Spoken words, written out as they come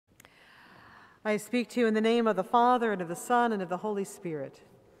I speak to you in the name of the Father, and of the Son, and of the Holy Spirit.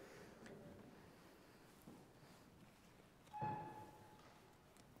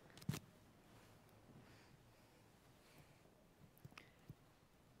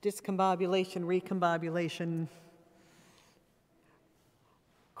 Discombobulation, recombobulation,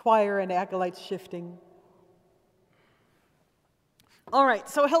 choir and acolytes shifting. All right,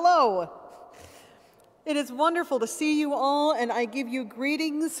 so hello. It is wonderful to see you all, and I give you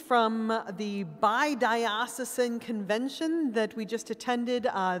greetings from the Bi-Diocesan Convention that we just attended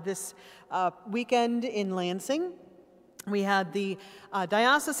this weekend in Lansing. We had the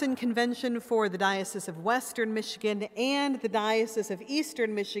Diocesan Convention for the Diocese of Western Michigan and the Diocese of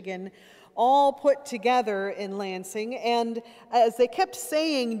Eastern Michigan all put together in Lansing. And as they kept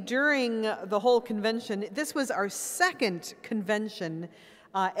saying during the whole convention, this was our second convention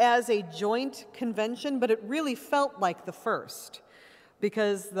as a joint convention, but it really felt like the first,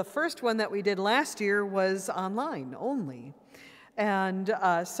 because the first one that we did last year was online only. And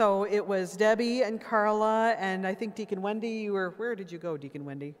so it was Debbie and Carla, and I think Deacon Wendy, you were, where did you go, Deacon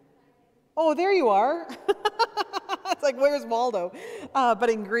Wendy? Oh, there you are. It's like, where's Waldo? But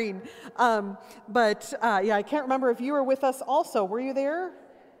in green. Yeah, I can't remember if you were with us also. Were you there?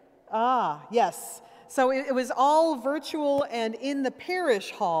 Ah, yes. So it was all virtual and in the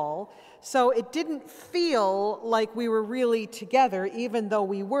parish hall, so it didn't feel like we were really together, even though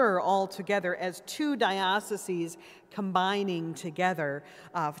we were all together as two dioceses combining together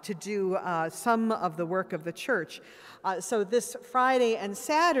to do some of the work of the church. So this Friday and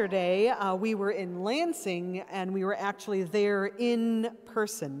Saturday, we were in Lansing, and we were actually there in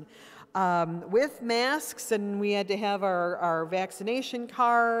person. With masks, and we had to have our vaccination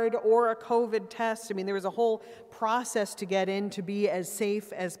card or a COVID test. I mean, there was a whole process to get in to be as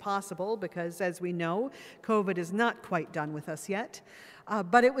safe as possible, because as we know, COVID is not quite done with us yet.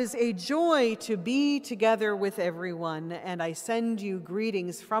 But it was a joy to be together with everyone, and I send you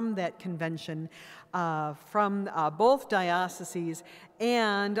greetings from that convention, from both dioceses,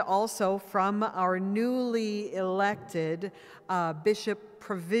 and also from our newly elected Bishop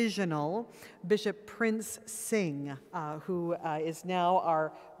Provisional, Bishop Prince Singh, who is now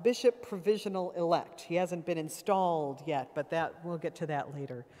our Bishop Provisional elect. He hasn't been installed yet, but we'll get to that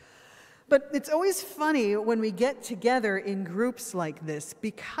later. But it's always funny when we get together in groups like this,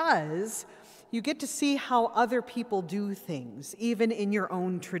 because you get to see how other people do things, even in your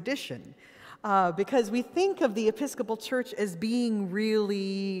own tradition. Because we think of the Episcopal Church as being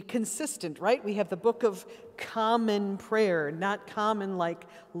really consistent, right? We have the Book of Common Prayer, not common like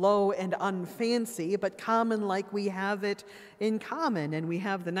low and unfancy, but common like we have it in common. And we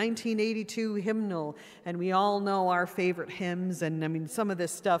have the 1982 hymnal, and we all know our favorite hymns. And I mean, some of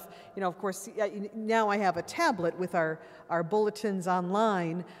this stuff, you know, of course, now I have a tablet with our bulletins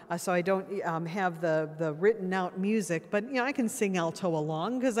online, so I don't have the written out music, but you know, I can sing alto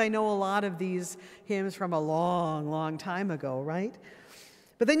along because I know a lot of these hymns from a long, long time ago, right?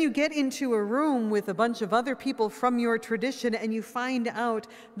 But then you get into a room with a bunch of other people from your tradition, and you find out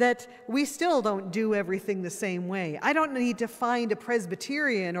that we still don't do everything the same way. I don't need to find a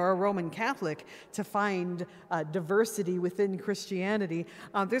Presbyterian or a Roman Catholic to find diversity within Christianity.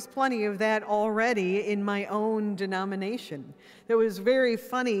 There's plenty of that already in my own denomination. It was very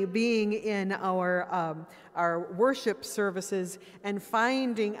funny being in our worship services and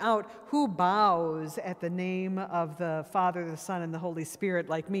finding out who bows at the name of the Father, the Son, and the Holy Spirit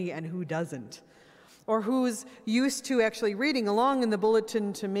like me, and who doesn't. Or who's used to actually reading along in the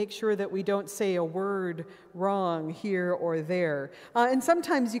bulletin to make sure that we don't say a word wrong here or there. And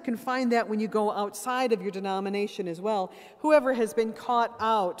sometimes you can find that when you go outside of your denomination as well. Whoever has been caught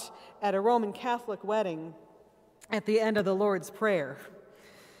out at a Roman Catholic wedding at the end of the Lord's Prayer.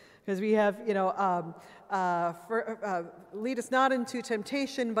 Because we have, you know, lead us not into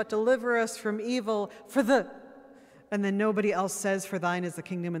temptation, but deliver us from evil, and then nobody else says, for thine is the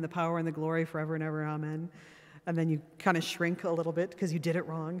kingdom and the power and the glory forever and ever, amen. And then you kind of shrink a little bit because you did it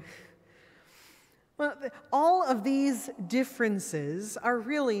wrong. Well, all of these differences are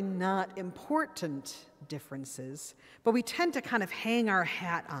really not important differences, but we tend to kind of hang our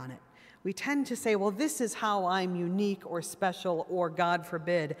hat on it. We tend to say, well, this is how I'm unique or special, or God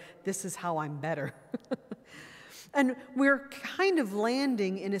forbid, this is how I'm better. And we're kind of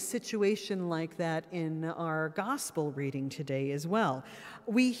landing in a situation like that in our gospel reading today as well.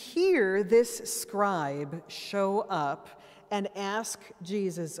 We hear this scribe show up and ask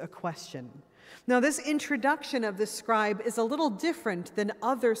Jesus a question. Now, this introduction of the scribe is a little different than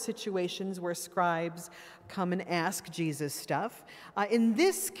other situations where scribes come and ask Jesus stuff. In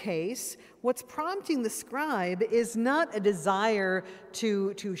this case, what's prompting the scribe is not a desire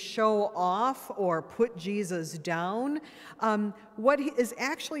to show off or put Jesus down. What is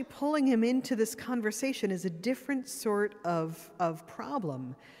actually pulling him into this conversation is a different sort of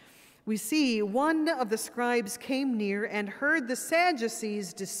problem. We see one of the scribes came near and heard the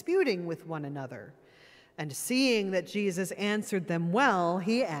Sadducees disputing with one another. And seeing that Jesus answered them well,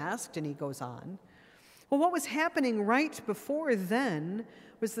 he asked, and he goes on, well, what was happening right before then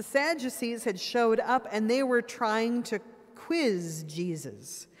was the Sadducees had showed up and they were trying to quiz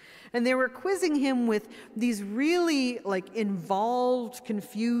Jesus. And they were quizzing him with these really involved,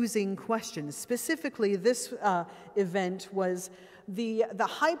 confusing questions. Specifically, this event was the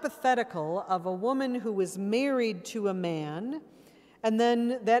hypothetical of a woman who was married to a man, and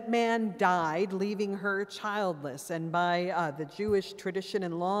then that man died, leaving her childless. And by the Jewish tradition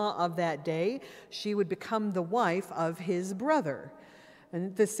and law of that day, she would become the wife of his brother.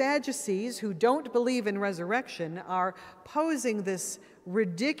 And the Sadducees, who don't believe in resurrection, are posing this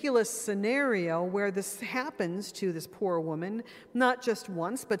ridiculous scenario where this happens to this poor woman, not just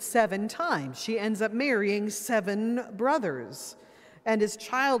once, but 7 times. She ends up marrying 7 brothers and is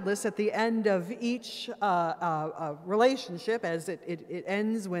childless at the end of each relationship, as it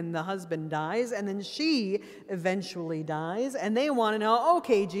ends when the husband dies, and then she eventually dies, and they want to know,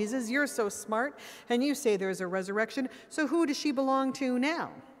 okay, Jesus, you're so smart, and you say there's a resurrection, so who does she belong to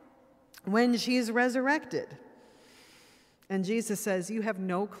now when she's resurrected? And Jesus says, you have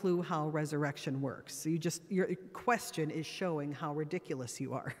no clue how resurrection works. Your question is showing how ridiculous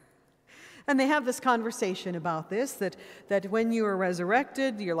you are. And they have this conversation about this, that when you are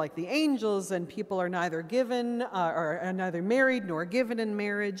resurrected, you're like the angels, and people are neither given or are neither married nor given in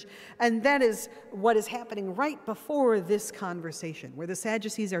marriage. And that is what is happening right before this conversation, where the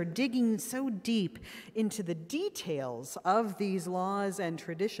Sadducees are digging so deep into the details of these laws and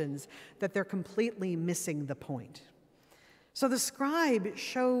traditions that they're completely missing the point. So the scribe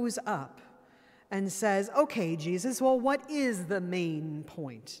shows up and says, okay, Jesus, well, what is the main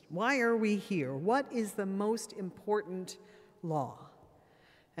point? Why are we here? What is the most important law?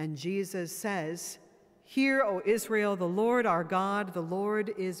 And Jesus says, hear, O Israel, the Lord our God, the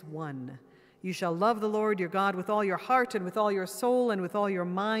Lord is one. You shall love the Lord your God with all your heart and with all your soul and with all your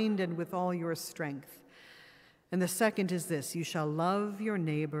mind and with all your strength. And the second is this, you shall love your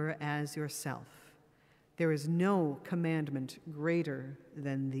neighbor as yourself. There is no commandment greater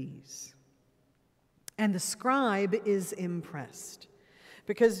than these. And the scribe is impressed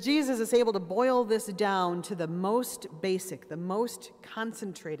because Jesus is able to boil this down to the most basic, the most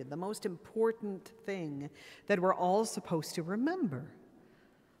concentrated, the most important thing that we're all supposed to remember.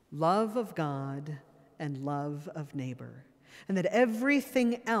 Love of God and love of neighbor. And that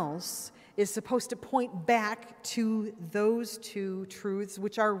everything else is supposed to point back to those 2 truths,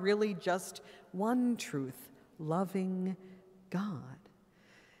 which are really just one truth, loving God.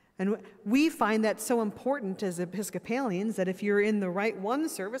 And we find that so important as Episcopalians that if you're in the Rite One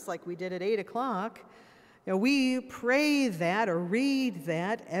service, like we did at 8 o'clock, we pray that or read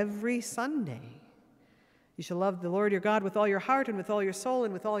that every Sunday. You shall love the Lord your God with all your heart and with all your soul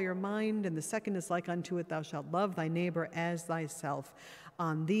and with all your mind. And the second is like unto it, thou shalt love thy neighbor as thyself.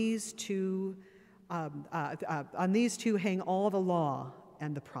 On these two hang all the law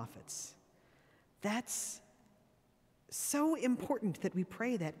and the prophets. That's so important that we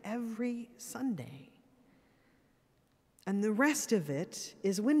pray that every Sunday. And the rest of it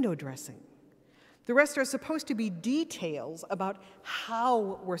is window dressing. The rest are supposed to be details about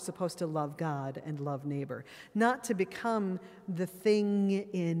how we're supposed to love God and love neighbor, not to become the thing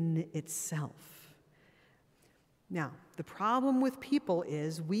in itself. Now, the problem with people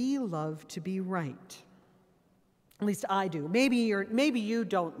is we love to be right. At least I do. Maybe you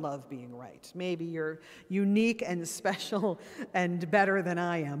don't love being right. Maybe you're unique and special and better than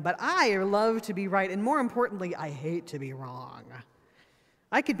I am. But I love to be right, and more importantly, I hate to be wrong.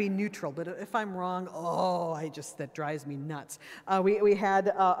 I could be neutral, but if I'm wrong, that drives me nuts. We had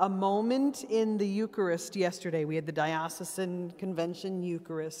a moment in the Eucharist yesterday. We had the Diocesan Convention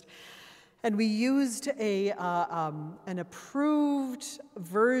Eucharist. And we used an approved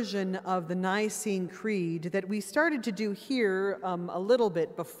version of the Nicene Creed that we started to do here a little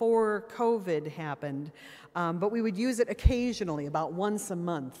bit before COVID happened, but we would use it occasionally, about once a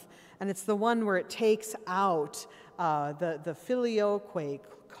month. And it's the one where it takes out the filioque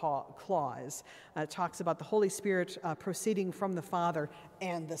clause talks about the Holy Spirit proceeding from the Father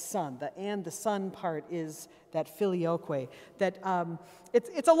and the Son. The "and the Son" part is that filioque. That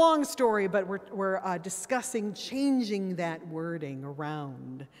it's a long story, but we're discussing changing that wording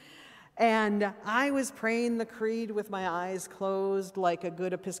around. And I was praying the creed with my eyes closed like a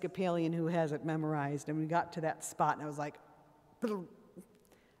good Episcopalian who has it memorized. And we got to that spot, and I was like,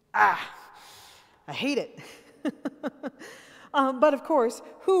 I hate it. But of course,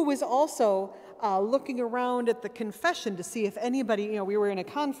 who was also looking around at the confession to see if anybody, we were in a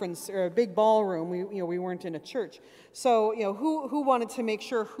conference or a big ballroom, we weren't in a church. So, who wanted to make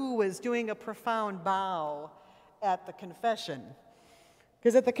sure who was doing a profound bow at the confession?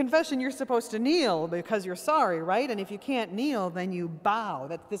 Because at the confession, you're supposed to kneel because you're sorry, right? And if you can't kneel, then you bow.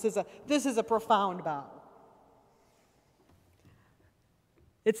 This is a profound bow.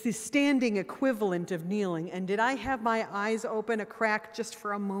 It's the standing equivalent of kneeling. And did I have my eyes open a crack just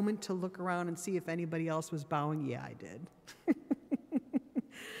for a moment to look around and see if anybody else was bowing? Yeah, I did.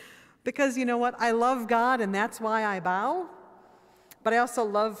 Because you know what? I love God, and that's why I bow. But I also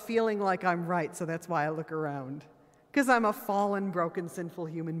love feeling like I'm right, so that's why I look around. Because I'm a fallen, broken, sinful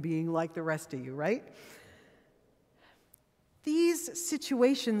human being like the rest of you, right? These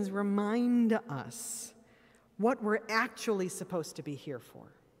situations remind us what we're actually supposed to be here for.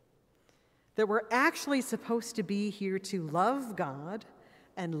 That we're actually supposed to be here to love God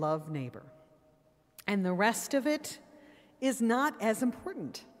and love neighbor. And the rest of it is not as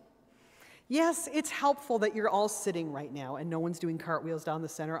important. Yes, it's helpful that you're all sitting right now and no one's doing cartwheels down the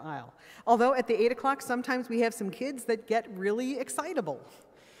center aisle. Although at the 8 o'clock, sometimes we have some kids that get really excitable.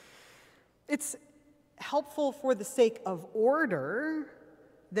 It's helpful for the sake of order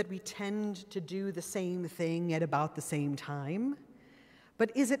that we tend to do the same thing at about the same time.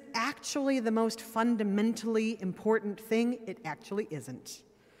 But is it actually the most fundamentally important thing? It actually isn't.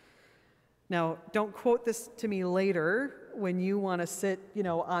 Now, don't quote this to me later when you want to sit,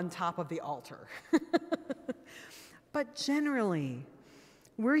 on top of the altar. But generally,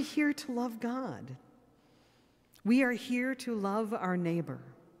 we're here to love God. We are here to love our neighbor.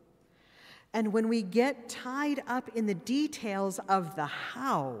 And when we get tied up in the details of the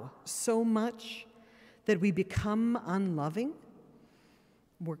how so much that we become unloving,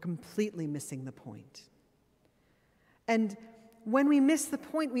 we're completely missing the point. And when we miss the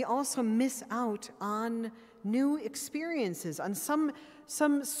point, we also miss out on new experiences, on some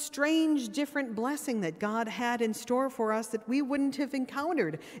strange, different blessing that God had in store for us that we wouldn't have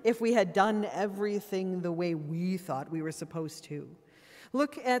encountered if we had done everything the way we thought we were supposed to.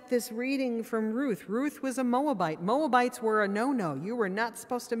 Look at this reading from Ruth. Ruth was a Moabite. Moabites were a no-no. You were not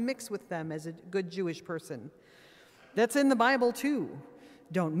supposed to mix with them as a good Jewish person. That's in the Bible too.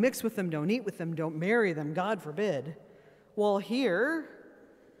 Don't mix with them, don't eat with them, don't marry them, God forbid. Well, here,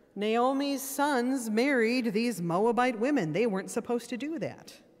 Naomi's sons married these Moabite women. They weren't supposed to do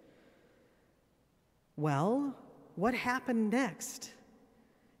that. Well, what happened next?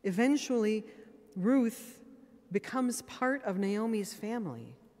 Eventually, Ruth becomes part of Naomi's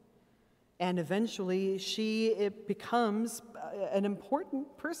family. And eventually, she becomes an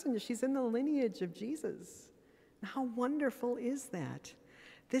important person. She's in the lineage of Jesus. How wonderful is that?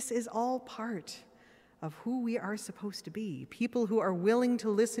 This is all part of who we are supposed to be, people who are willing to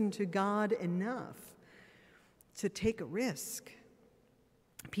listen to God enough to take a risk,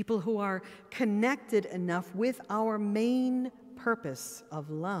 people who are connected enough with our main purpose of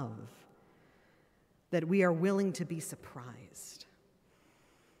love that we are willing to be surprised.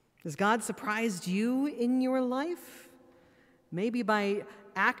 Has God surprised you in your life? Maybe by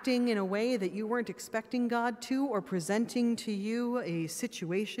acting in a way that you weren't expecting God to, or presenting to you a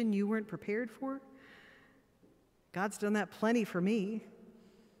situation you weren't prepared for? God's done that plenty for me.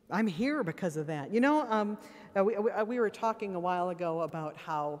 I'm here because of that. We were talking a while ago about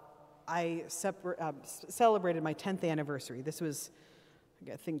how I celebrated my 10th anniversary. This was,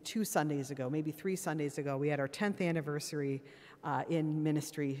 I think, 2 Sundays ago, maybe 3 Sundays ago. We had our 10th anniversary in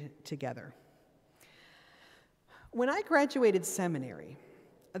ministry together. When I graduated seminary,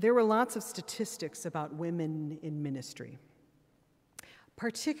 there were lots of statistics about women in ministry,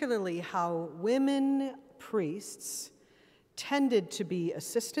 particularly how women priests tended to be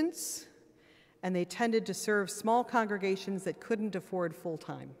assistants, and they tended to serve small congregations that couldn't afford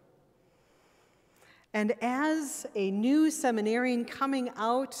full-time. And as a new seminarian coming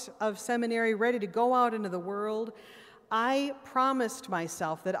out of seminary, ready to go out into the world, I promised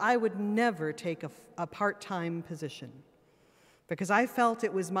myself that I would never take a part-time position, because I felt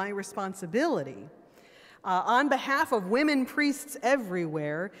it was my responsibility on behalf of women priests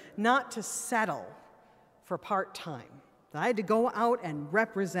everywhere not to settle for part-time. I had to go out and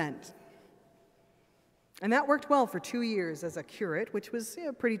represent. And that worked well for 2 years as a curate, which was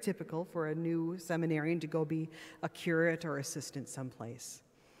pretty typical for a new seminarian to go be a curate or assistant someplace.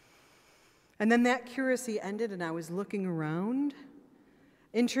 And then that curacy ended, and I was looking around,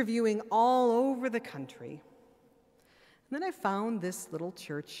 interviewing all over the country. And then I found this little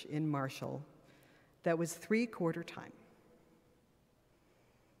church in Marshall that was 3/4 time.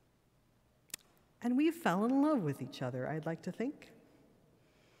 And we fell in love with each other, I'd like to think.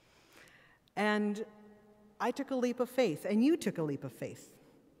 And I took a leap of faith, and you took a leap of faith.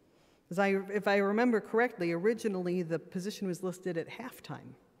 If I remember correctly, originally the position was listed at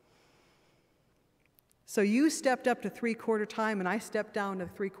half-time. So you stepped up to 3/4 time, and I stepped down to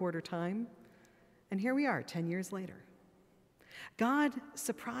 3/4 time. And here we are, 10 years later. God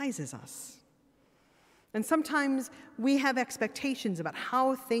surprises us. And sometimes we have expectations about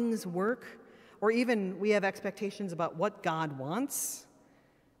how things work, or even we have expectations about what God wants,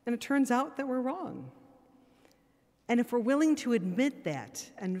 and it turns out that we're wrong. And if we're willing to admit that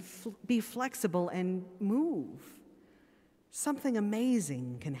and be flexible and move, something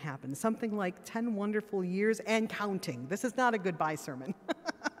amazing can happen. Something like 10 wonderful years and counting. This is not a goodbye sermon.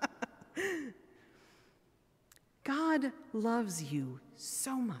 God loves you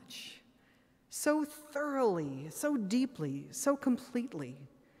so much, so thoroughly, so deeply, so completely,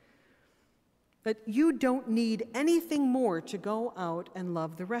 that you don't need anything more to go out and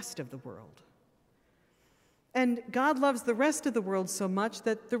love the rest of the world. And God loves the rest of the world so much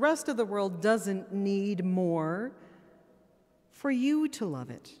that the rest of the world doesn't need more for you to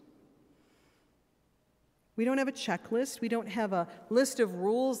love it. We don't have a checklist. We don't have a list of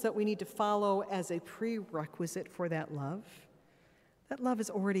rules that we need to follow as a prerequisite for that love. That love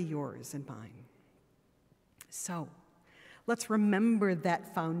is already yours and mine. So, let's remember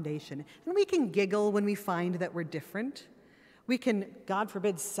that foundation. And we can giggle when we find that we're different. We can, God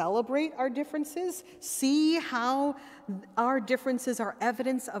forbid, celebrate our differences, see how our differences are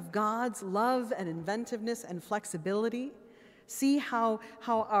evidence of God's love and inventiveness and flexibility, see how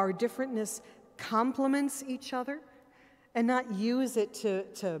our differentness complements each other, and not use it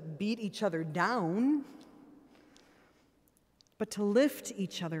to beat each other down, but to lift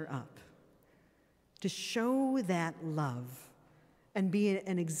each other up, to show that love and be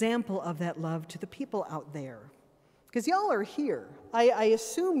an example of that love to the people out there. Because y'all are here. I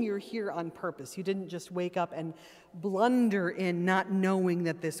assume you're here on purpose. You didn't just wake up and blunder in not knowing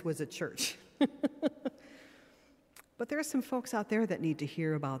that this was a church. But there are some folks out there that need to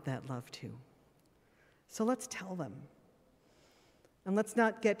hear about that love too. So let's tell them. And let's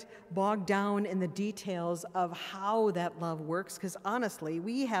not get bogged down in the details of how that love works, because honestly,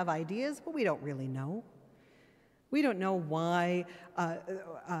 we have ideas, but we don't really know. We don't know why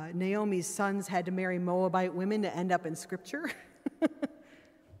Naomi's sons had to marry Moabite women to end up in Scripture.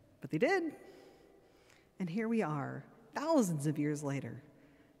 But they did. And here we are, thousands of years later,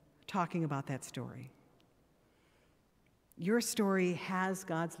 talking about that story. Your story has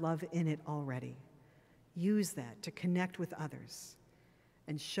God's love in it already. Use that to connect with others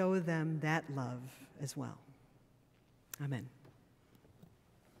and show them that love as well. Amen.